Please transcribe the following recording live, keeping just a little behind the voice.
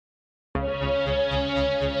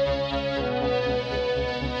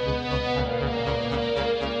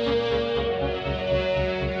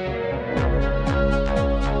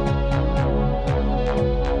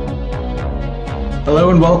Hello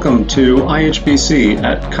and welcome to IHBC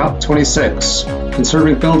at COP26.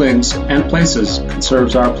 Conserving buildings and places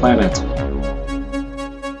conserves our planet.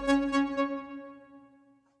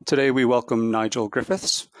 Today we welcome Nigel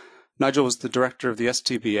Griffiths. Nigel was the director of the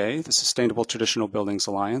STBA, the Sustainable Traditional Buildings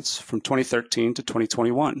Alliance, from 2013 to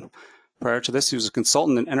 2021. Prior to this, he was a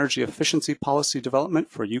consultant in energy efficiency policy development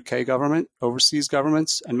for UK government, overseas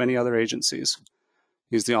governments, and many other agencies.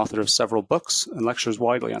 He's the author of several books and lectures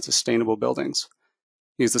widely on sustainable buildings.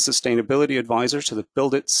 He's the sustainability advisor to the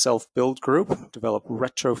Build It Self-Build group, develop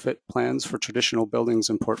retrofit plans for traditional buildings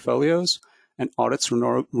and portfolios, and audits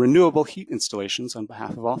renewable heat installations on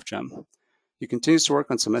behalf of Ofgem. He continues to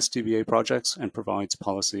work on some STBA projects and provides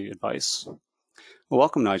policy advice. Well,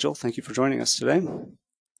 welcome, Nigel. Thank you for joining us today.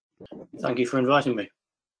 Thank you for inviting me.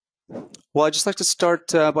 Well, I'd just like to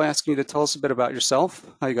start by asking you to tell us a bit about yourself,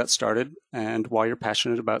 how you got started, and why you're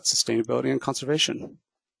passionate about sustainability and conservation.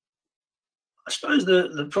 I suppose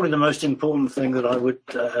probably the most important thing that I would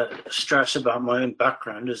stress about my own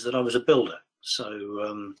background is that I was a builder.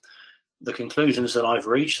 So the conclusions that I've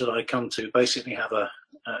reached, that I come to, basically have a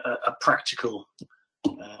practical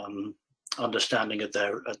understanding at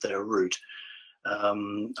their root.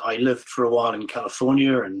 I lived for a while in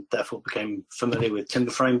California and therefore became familiar with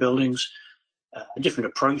timber frame buildings, a different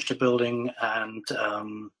approach to building, and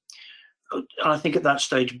I think at that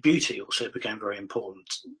stage beauty also became very important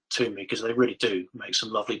to me, because they really do make some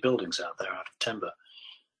lovely buildings out there out of timber.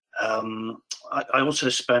 I also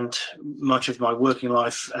spent much of my working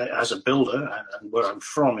life as a builder, and where I'm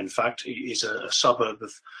from, in fact, is a suburb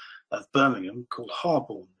of Birmingham called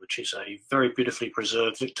Harborne, which is a very beautifully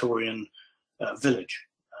preserved Victorian village,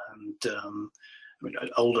 and I mean,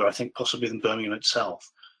 older, I think, possibly than Birmingham itself.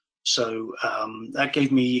 So that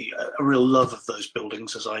gave me a real love of those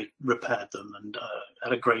buildings as I repaired them, and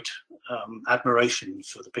had a great admiration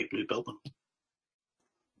for the people who built them.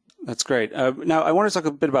 That's great. Now, I want to talk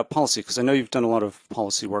a bit about policy, because I know you've done a lot of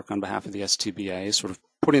policy work on behalf of the STBA, sort of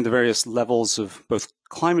putting the various levels of both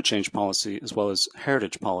climate change policy as well as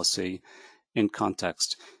heritage policy in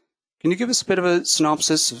context. Can you give us a bit of a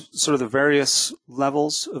synopsis of sort of the various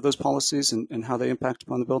levels of those policies and how they impact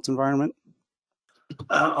upon the built environment?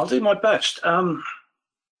 I'll do my best.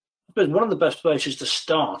 But one of the best places to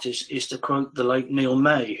start is to quote the late Neil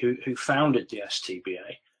May, who founded the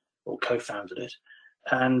STBA, or co-founded it.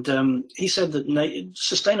 And he said that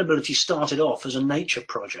sustainability started off as a nature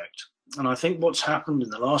project. And I think what's happened in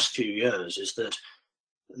the last few years is that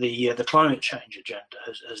the climate change agenda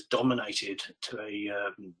has dominated to a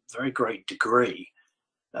very great degree.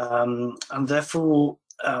 And therefore,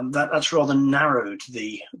 that's rather narrowed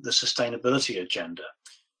the sustainability agenda,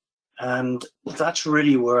 and that's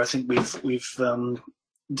really where I think we've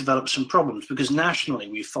developed some problems, because nationally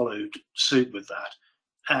we followed suit with that,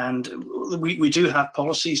 and we do have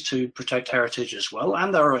policies to protect heritage as well,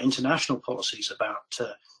 and there are international policies about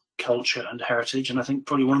culture and heritage, and I think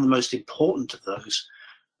probably one of the most important of those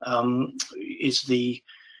is the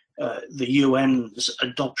UN's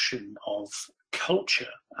adoption of culture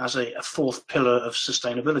as a fourth pillar of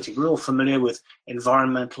sustainability. We're all familiar with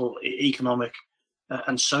environmental, economic,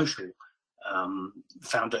 and social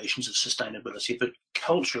foundations of sustainability, but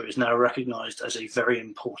culture is now recognized as a very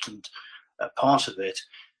important part of it,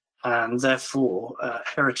 and therefore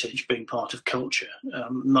heritage, being part of culture,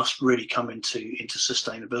 must really come into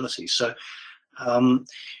sustainability. So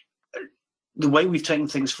the way we've taken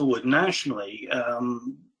things forward nationally,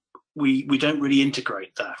 we don't really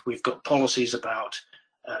integrate that. We've got policies about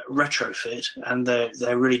retrofit, and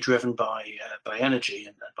they're really driven by energy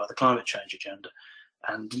and by the climate change agenda.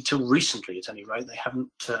 And until recently, at any rate, they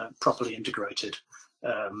haven't properly integrated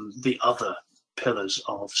the other pillars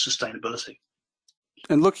of sustainability.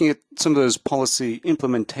 And looking at some of those policy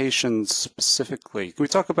implementations specifically, can we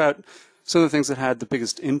talk about some of the things that had the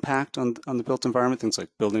biggest impact on the built environment, things like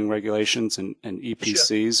building regulations and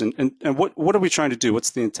EPCs? Sure. And what are we trying to do?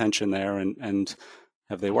 What's the intention there? And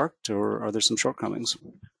have they worked, or are there some shortcomings?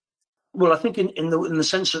 Well, I think in the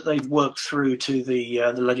sense that they've worked through to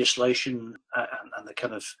the legislation and the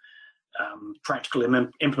kind of practical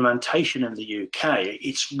implementation in the UK,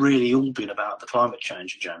 it's really all been about the climate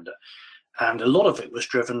change agenda. And a lot of it was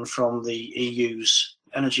driven from the EU's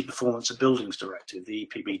Energy Performance of Buildings Directive, the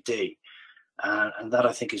EPBD. And that,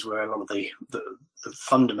 I think, is where a lot of the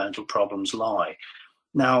fundamental problems lie.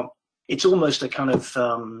 Now, it's almost a kind of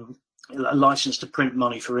a license to print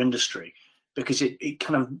money for industry, because it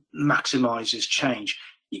kind of maximizes change.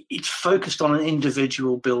 It's focused on an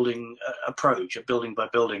individual building approach, a building by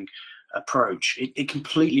building approach. It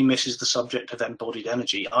completely misses the subject of embodied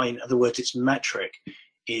energy. In other words, its metric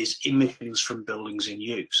is emissions from buildings in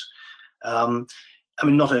use. I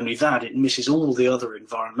mean, not only that, it misses all the other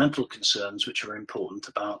environmental concerns which are important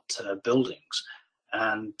about buildings,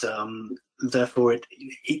 and therefore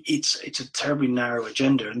it's a terribly narrow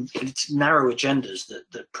agenda, and it's narrow agendas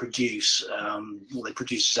that produce they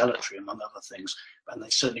produce zealotry among other things, and they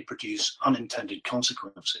certainly produce unintended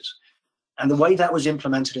consequences. And the way that was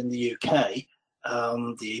implemented in the UK,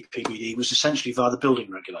 the EPBD, was essentially via the building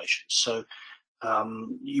regulations. So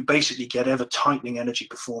you basically get ever tightening energy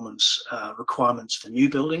performance requirements for new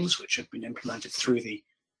buildings, which have been implemented through the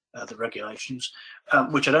regulations,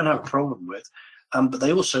 which I don't have a problem with. But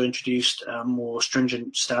they also introduced more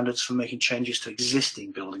stringent standards for making changes to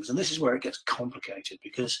existing buildings. And this is where it gets complicated,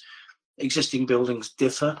 because existing buildings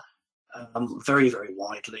differ very, very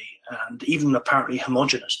widely. And even apparently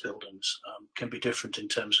homogeneous buildings can be different in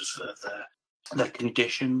terms of their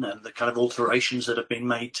condition and the kind of alterations that have been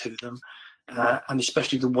made to them. And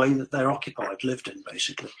especially the way that they're occupied, lived in,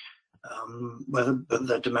 basically, whether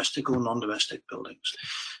they're domestic or non-domestic buildings.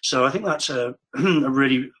 So I think that's a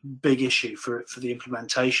really big issue for the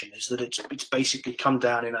implementation, is that it's basically come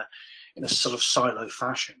down in a sort of silo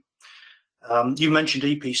fashion. You mentioned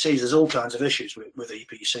EPCs. There's all kinds of issues with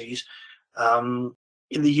EPCs.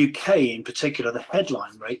 In the UK, in particular, the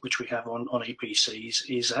headline rate which we have on EPCs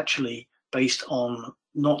is actually based on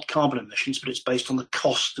not carbon emissions, but it's based on the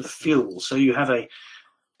cost of fuel. So you have a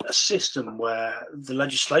system where the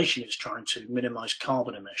legislation is trying to minimize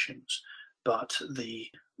carbon emissions, but the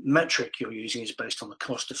metric you're using is based on the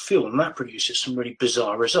cost of fuel, and that produces some really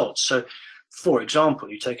bizarre results. So, for example,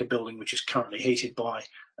 you take a building which is currently heated by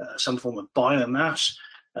some form of biomass,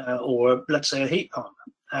 or let's say a heat pump,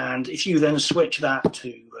 and if you then switch that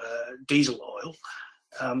to diesel oil,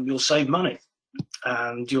 you'll save money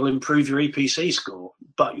and you'll improve your EPC score,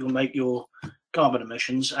 but you'll make your carbon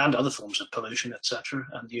emissions and other forms of pollution, etc.,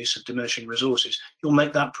 and the use of diminishing resources, you'll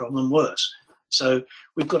make that problem worse. So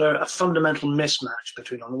we've got a fundamental mismatch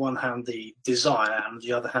between, on the one hand, the desire, and on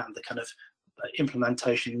the other hand, the kind of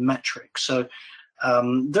implementation metrics. So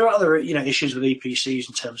there are other issues with EPCs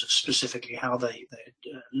in terms of specifically how they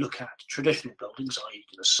look at traditional buildings, i.e.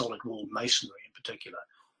 solid wall masonry in particular.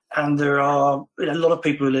 And there are a lot of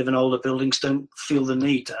people who live in older buildings don't feel the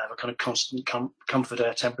need to have a kind of constant comfort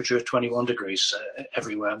air temperature of 21 degrees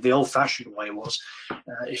everywhere. The old-fashioned way was,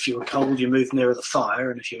 if you were cold, you moved nearer the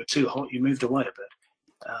fire, and if you were too hot, you moved away a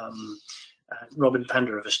bit. Robin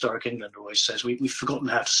Pender of Historic England always says, we've forgotten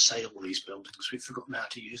how to sail these buildings. We've forgotten how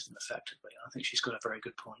to use them effectively. I think she's got a very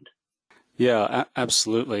good point. Yeah,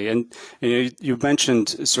 absolutely. And you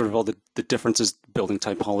mentioned sort of all the differences, building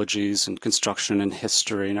typologies and construction and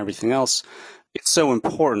history and everything else. It's so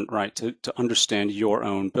important, right, to understand your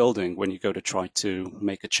own building when you go to try to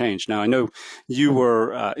make a change. Now, I know you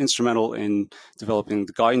were instrumental in developing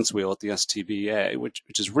the guidance wheel at the STBA, which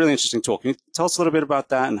is really interesting talk. Can you tell us a little bit about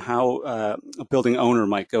that and how a building owner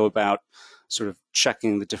might go about sort of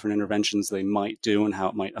checking the different interventions they might do and how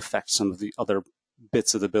it might affect some of the other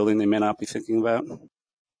bits of the building they may not be thinking about?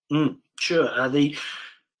 Sure.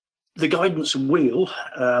 The guidance wheel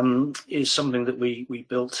is something that we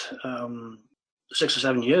built 6 or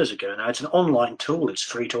 7 years ago now. It's an online tool. It's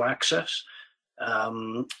free to access.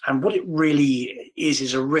 And what it really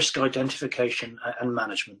is a risk identification and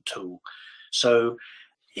management tool. So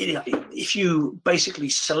if you basically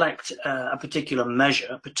select a particular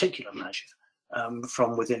measure,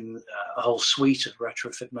 from within a whole suite of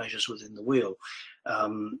retrofit measures within the wheel,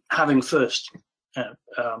 having first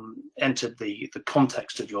entered the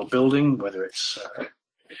context of your building, whether it's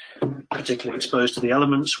particularly exposed to the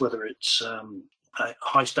elements, whether it's a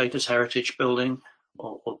high status heritage building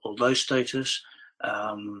or low status,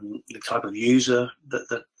 the type of user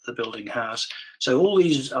that the building has. So all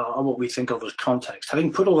these are what we think of as context.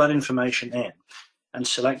 Having put all that information in and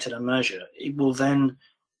selected a measure, it will then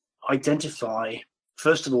identify,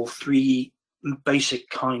 first of all, 3 basic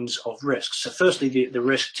kinds of risks. So firstly, the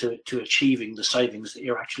risk to achieving the savings that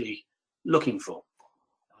you're actually looking for.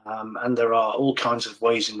 And there are all kinds of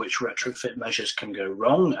ways in which retrofit measures can go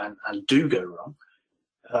wrong and do go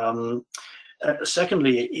wrong.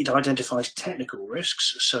 Secondly, it identifies technical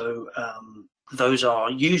risks. So those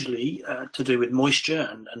are usually to do with moisture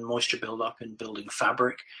and moisture buildup in building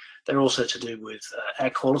fabric. They're also to do with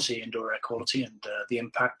air quality, indoor air quality, and the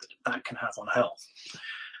impact that can have on health.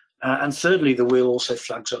 And thirdly, the wheel also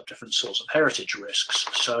flags up different sorts of heritage risks.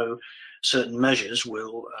 So certain measures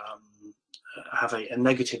will have a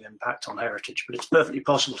negative impact on heritage, but it's perfectly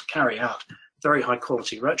possible to carry out very high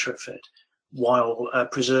quality retrofit while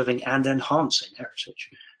preserving and enhancing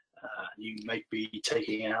heritage. You may be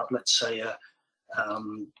taking out, let's say,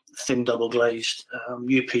 thin double glazed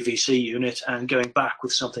UPVC unit, and going back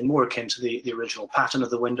with something more akin to the original pattern of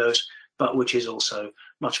the windows, but which is also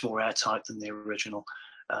much more airtight than the original,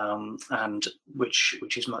 and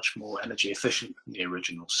which is much more energy efficient than the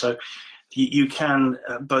original. So you can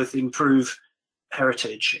both improve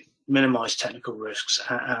heritage, minimize technical risks,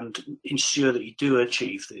 and ensure that you do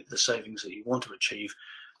achieve the savings that you want to achieve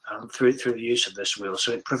through the use of this wheel.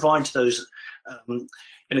 So it provides those,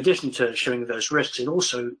 in addition to showing those risks, it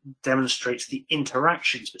also demonstrates the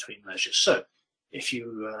interactions between measures. So if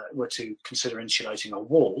you were to consider insulating a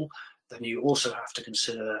wall, then you also have to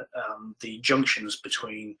consider the junctions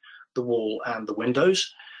between the wall and the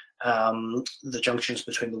windows, the junctions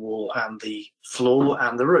between the wall and the floor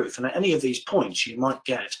and the roof. And at any of these points, you might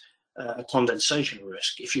get a condensation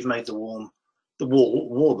risk. If you've made the wall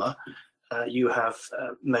warmer, you have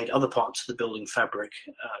made other parts of the building fabric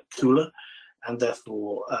cooler, and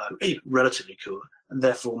therefore relatively cooler, and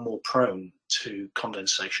therefore more prone to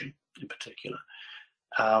condensation in particular.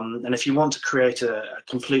 And if you want to create a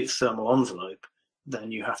complete thermal envelope,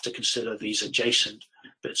 then you have to consider these adjacent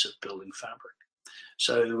bits of building fabric.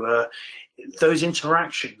 So those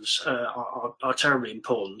interactions are terribly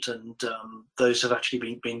important, and those have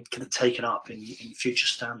actually been kind of taken up in future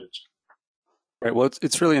standards. Right. Well,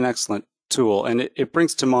 it's really an excellent tool, and it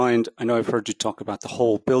brings to mind, I know I've heard you talk about the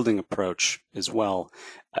whole building approach as well.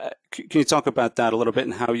 Can you talk about that a little bit,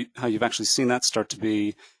 and how you've actually seen that start to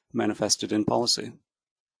be manifested in policy?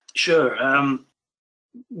 Sure.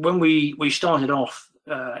 When we started off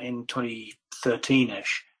in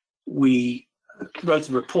 2013-ish, we wrote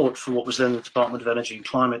a report for what was then the Department of Energy and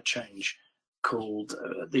Climate Change called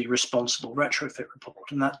the Responsible Retrofit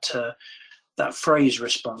Report. And that phrase,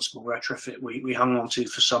 responsible retrofit, we hung on to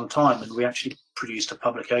for some time, and we actually produced a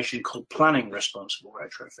publication called Planning Responsible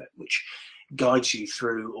Retrofit, which guides you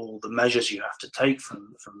through all the measures you have to take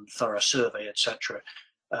from thorough survey, etc.,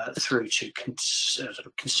 through to sort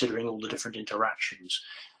of considering all the different interactions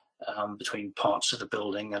between parts of the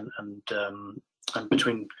building and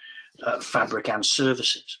between fabric and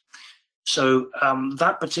services. So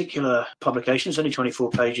that particular publication is only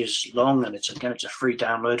 24 pages long, and it's a free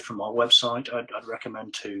download from our website. I'd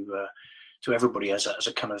recommend to everybody as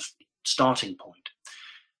a kind of starting point.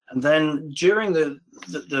 And then during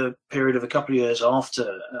the period of a couple of years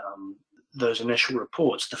after those initial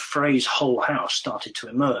reports, the phrase whole house started to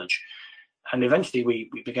emerge. And eventually we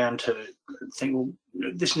began to think, well,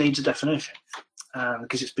 this needs a definition,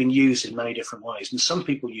 because it's been used in many different ways. And some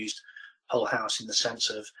people used whole house in the sense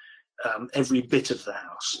of every bit of the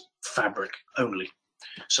house, fabric only.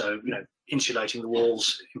 So, insulating the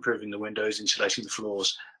walls, improving the windows, insulating the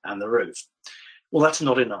floors and the roof. Well, that's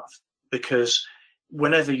not enough, because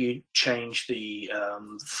whenever you change the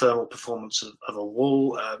thermal performance of a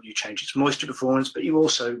wall, you change its moisture performance, but you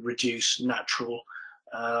also reduce natural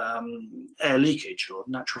air leakage or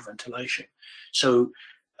natural ventilation. So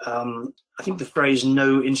I think the phrase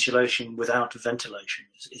no insulation without ventilation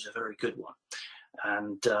is a very good one.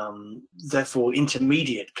 And therefore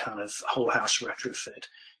intermediate kind of whole house retrofit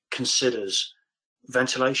considers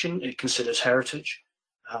ventilation, it considers heritage,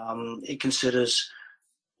 it considers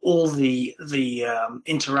all the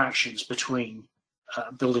interactions between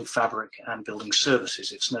building fabric and building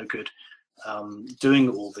services. It's no good doing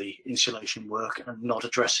all the insulation work and not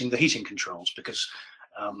addressing the heating controls, because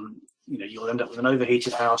you'll end up with an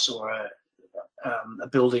overheated house or a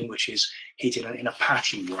building which is heated in a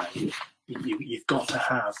patchy way. You've got to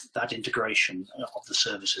have that integration of the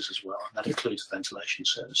services as well, and that includes ventilation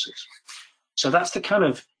services. So that's the kind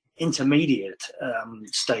of intermediate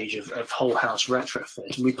stage of whole house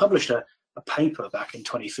retrofit. And we published a paper back in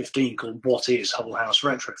 2015 called What is Whole House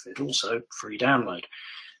Retrofit? Also free download,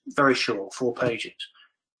 very short, 4 pages.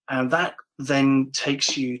 And that then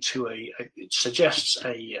takes you to it suggests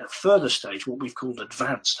a further stage, what we've called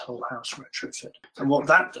advanced whole house retrofit. And what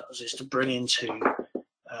that does is to bring into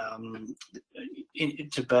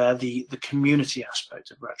bear the community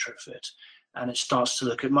aspect of retrofit, and it starts to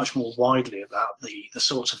look at much more widely about the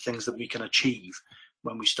sorts of things that we can achieve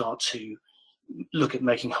when we start to look at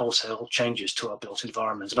making wholesale changes to our built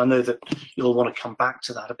environment. And I know that you'll want to come back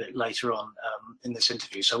to that a bit later on in this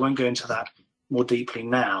interview, so I won't go into that more deeply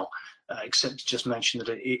now, except to just mention that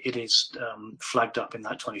it is flagged up in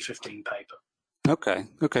that 2015 paper. Okay,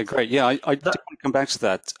 great. Yeah, I do want to come back to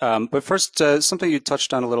that. But first, something you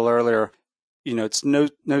touched on a little earlier, it's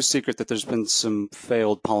no secret that there's been some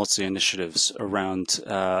failed policy initiatives around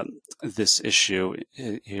this issue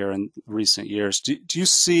here in recent years. Do you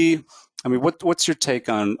see, what's your take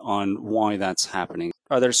on why that's happening?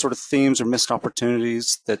 Are there sort of themes or missed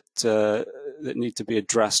opportunities that that need to be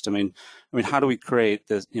addressed? I mean, how do we create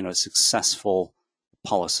this, a successful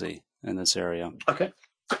policy in this area? Okay.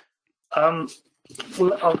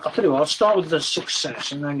 Well, I'll tell you what. I'll start with the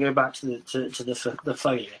success and then go back to the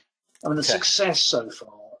failure. I mean, the success so far,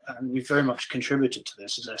 and we've very much contributed to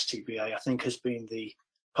this as STBA, I think, has been the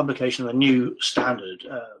publication of a new standard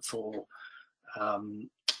for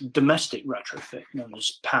domestic retrofit, known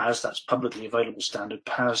as PAS. That's publicly available standard,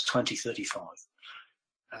 PAS 2035.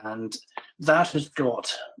 And that has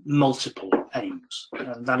got multiple aims,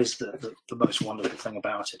 and that is the most wonderful thing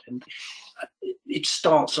about it. And it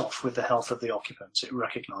starts off with the health of the occupants. It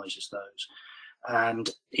recognises those, and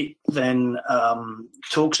it then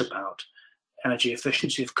talks about energy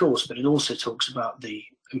efficiency, of course, but it also talks about the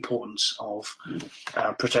importance of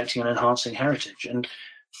protecting and enhancing heritage. And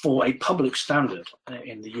for a public standard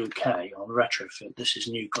in the UK on retrofit, this is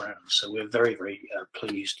new ground. So we're very, very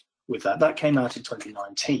pleased with that. That came out in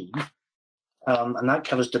 2019, and that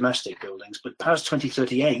covers domestic buildings, but PAS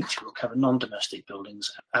 2038 will cover non-domestic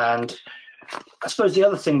buildings. And I suppose the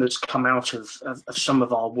other thing that's come out of some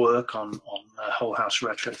of our work on whole house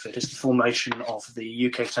retrofit is the formation of the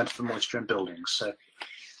UK Centre for Moisture in Buildings. So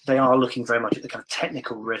they are looking very much at the kind of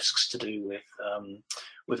technical risks to do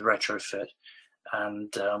with retrofit,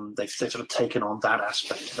 and they've sort of taken on that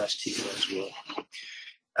aspect of STBA's work.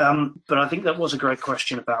 But I think that was a great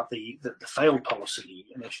question about the failed policy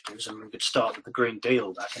initiatives, and we could start with the Green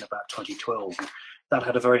Deal back in about 2012. That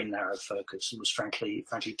had a very narrow focus and was frankly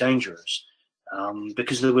dangerous,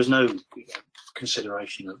 because there was no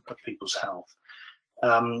consideration of people's health.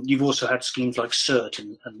 You've also had schemes like CERT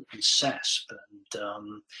and CESP,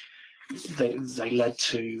 and they led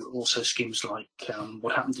to also schemes like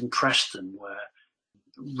what happened in Preston, where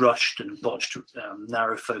rushed and botched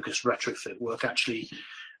narrow focused retrofit work actually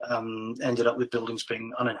ended up with buildings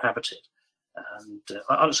being uninhabited, and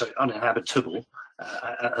uninhabitable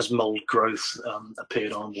as mold growth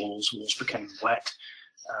appeared on walls became wet.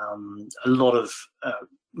 A lot of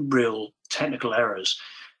real technical errors,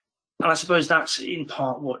 and I suppose that's in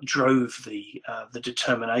part what drove the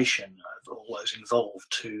determination of all those involved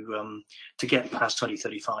to get PAS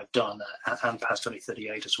 2035 done and PAS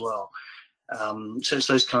 2038 as well. So it's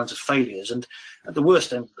those kinds of failures, and at the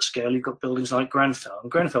worst end of the scale, you've got buildings like Grenfell.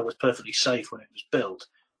 And Grenfell was perfectly safe when it was built,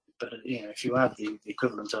 but if you add the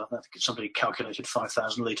equivalent of, I think somebody calculated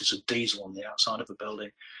 5,000 litres of diesel on the outside of a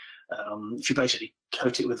building. If you basically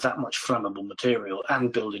coat it with that much flammable material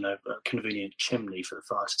and build in a convenient chimney for the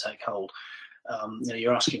fire to take hold,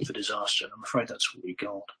 you're asking for disaster, and I'm afraid that's what we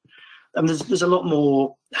got. And there's a lot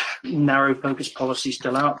more narrow focused policy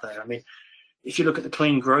still out there. I mean, if you look at the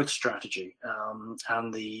clean growth strategy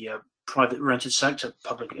and the private rented sector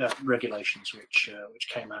public regulations, which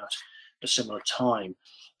came out at a similar time,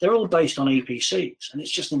 they're all based on EPCs, and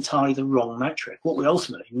it's just entirely the wrong metric. What we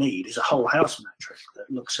ultimately need is a whole house metric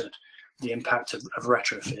that looks at the impact of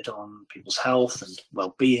retrofit on people's health and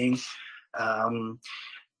well-being.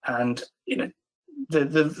 And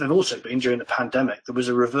there've also been, during the pandemic, there was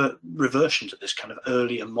a reversion to this kind of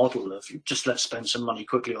earlier model of just let's spend some money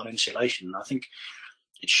quickly on insulation. And I think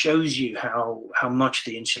it shows you how much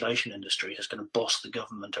the insulation industry is going to boss the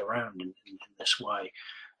government around in this way,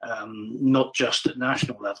 not just at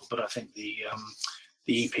national level, but I think the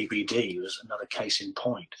EPBD was another case in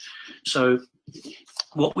point. So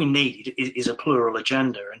what we need is a plural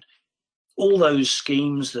agenda, and all those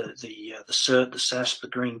schemes, the CERT, the CESP, the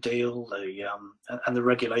Green Deal, and the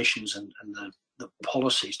regulations and the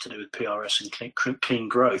policies to do with PRS and clean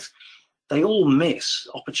growth, they all miss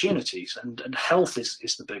opportunities, and health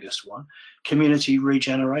is the biggest one. Community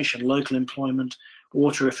regeneration, local employment,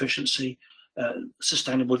 water efficiency,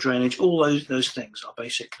 sustainable drainage, all those things are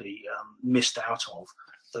basically missed out of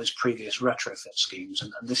those previous retrofit schemes,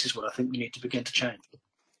 and this is what I think we need to begin to change.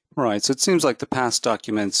 Right. So it seems like the past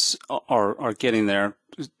documents are getting there,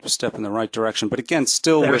 a step in the right direction, but again,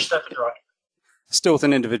 still with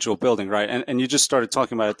an individual building, right? And you just started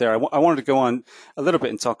talking about it there. I wanted to go on a little bit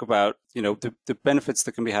and talk about, the benefits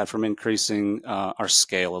that can be had from increasing our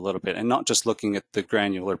scale a little bit, and not just looking at the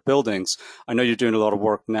granular buildings. I know you're doing a lot of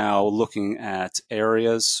work now looking at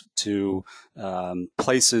areas to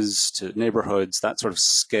places to neighborhoods, that sort of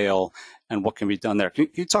scale, and what can be done there. Can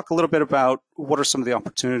you talk a little bit about what are some of the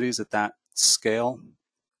opportunities at that scale?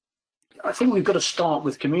 I think we've got to start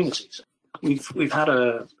with communities. We've had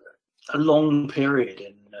a long period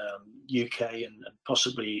in UK and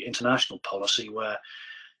possibly international policy where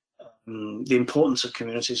the importance of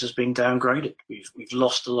communities has been downgraded. We've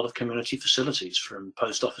lost a lot of community facilities, from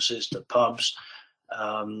post offices to pubs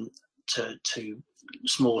to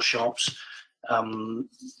small shops.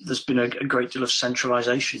 There's been a great deal of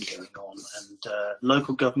centralisation going on, and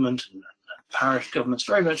local government and parish government's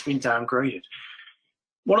very much been downgraded.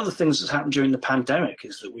 One of the things that's happened during the pandemic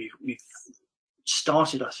is that we've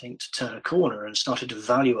started, I think, to turn a corner and started to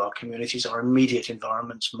value our communities, our immediate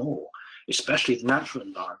environments more, especially the natural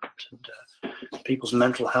environment. And people's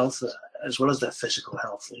mental health, as well as their physical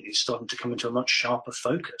health, is starting to come into a much sharper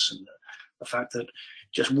focus. And the fact that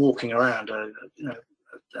just walking around a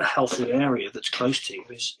healthy area that's close to you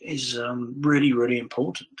is really, really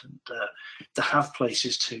important. And to have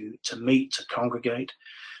places to meet, to congregate.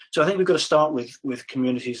 So I think we've got to start with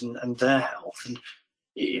communities and their health. And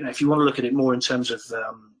if you want to look at it more in terms of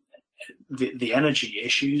the energy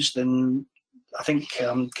issues, then I think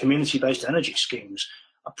community-based energy schemes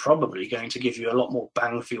are probably going to give you a lot more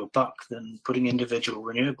bang for your buck than putting individual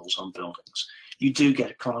renewables on buildings. You do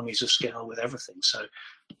get economies of scale with everything, so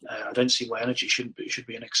I don't see why energy should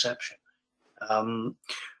be an exception.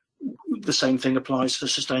 The same thing applies for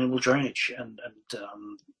sustainable drainage, and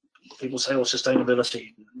people say, "Oh,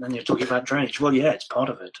 sustainability," and then you're talking about drainage. Well, yeah, it's part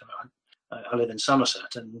of it. I live in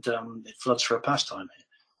Somerset, and it floods for a pastime here.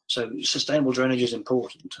 So sustainable drainage is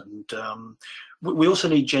important, and we also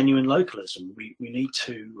need genuine localism. We need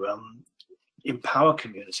to empower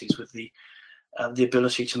communities with the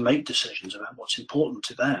ability to make decisions about what's important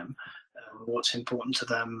to them, what's important to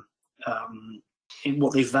them in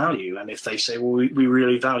what they value. And if they say, well, we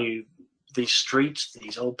really value these streets,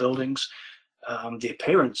 these old buildings, the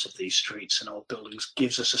appearance of these streets and old buildings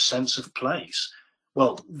gives us a sense of place,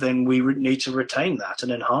 well, then we need to retain that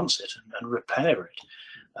and enhance it and repair it.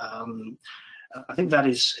 I think that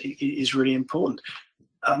is really important.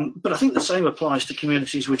 But I think the same applies to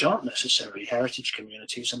communities which aren't necessarily heritage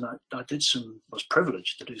communities. And I was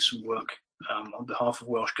privileged to do some work on behalf of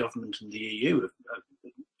Welsh Government and the EU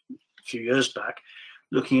a few years back,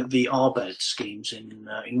 looking at the RBED schemes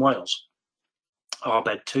in Wales,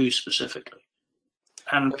 RBED 2 specifically.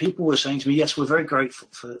 And people were saying to me, yes, we're very grateful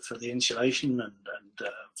for the insulation and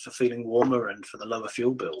for feeling warmer and for the lower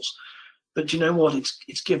fuel bills. But do you know what?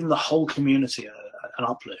 It's given the whole community an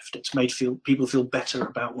uplift. It's made people feel better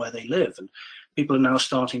about where they live. And people are now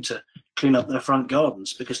starting to clean up their front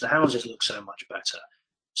gardens because the houses look so much better.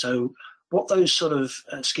 So what those sort of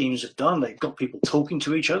schemes have done, they've got people talking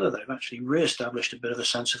to each other. They've actually re-established a bit of a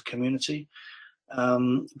sense of community.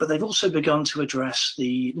 But they've also begun to address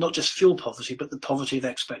not just fuel poverty, but the poverty of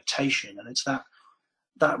expectation. And it's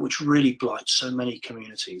that which really blights so many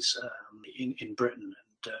communities in Britain.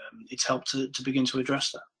 And it's helped to begin to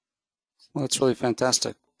address that. Well, that's really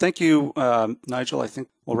fantastic. Thank you, Nigel. I think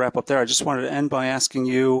we'll wrap up there. I just wanted to end by asking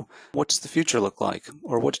you, what does the future look like,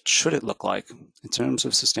 or what should it look like in terms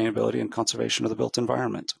of sustainability and conservation of the built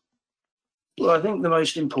environment? Well, I think the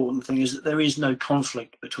most important thing is that there is no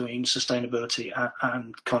conflict between sustainability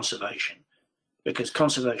and conservation, because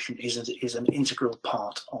conservation is an integral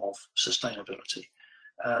part of sustainability.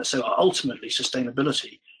 So ultimately,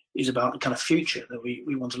 sustainability is about the kind of future that we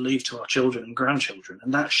want to leave to our children and grandchildren,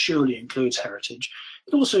 and that surely includes heritage.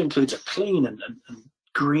 It also includes a clean and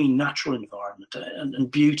green natural environment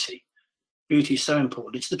and beauty. Beauty is so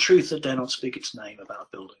important. It's the truth that dare not speak its name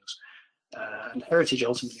about buildings. And heritage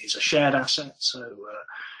ultimately is a shared asset, so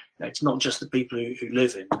it's not just the people who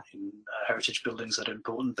live in heritage buildings that are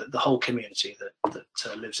important, but the whole community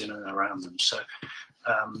that lives in and around them. So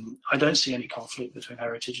I don't see any conflict between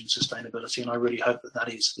heritage and sustainability, and I really hope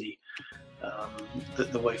that is the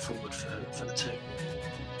way forward for the two.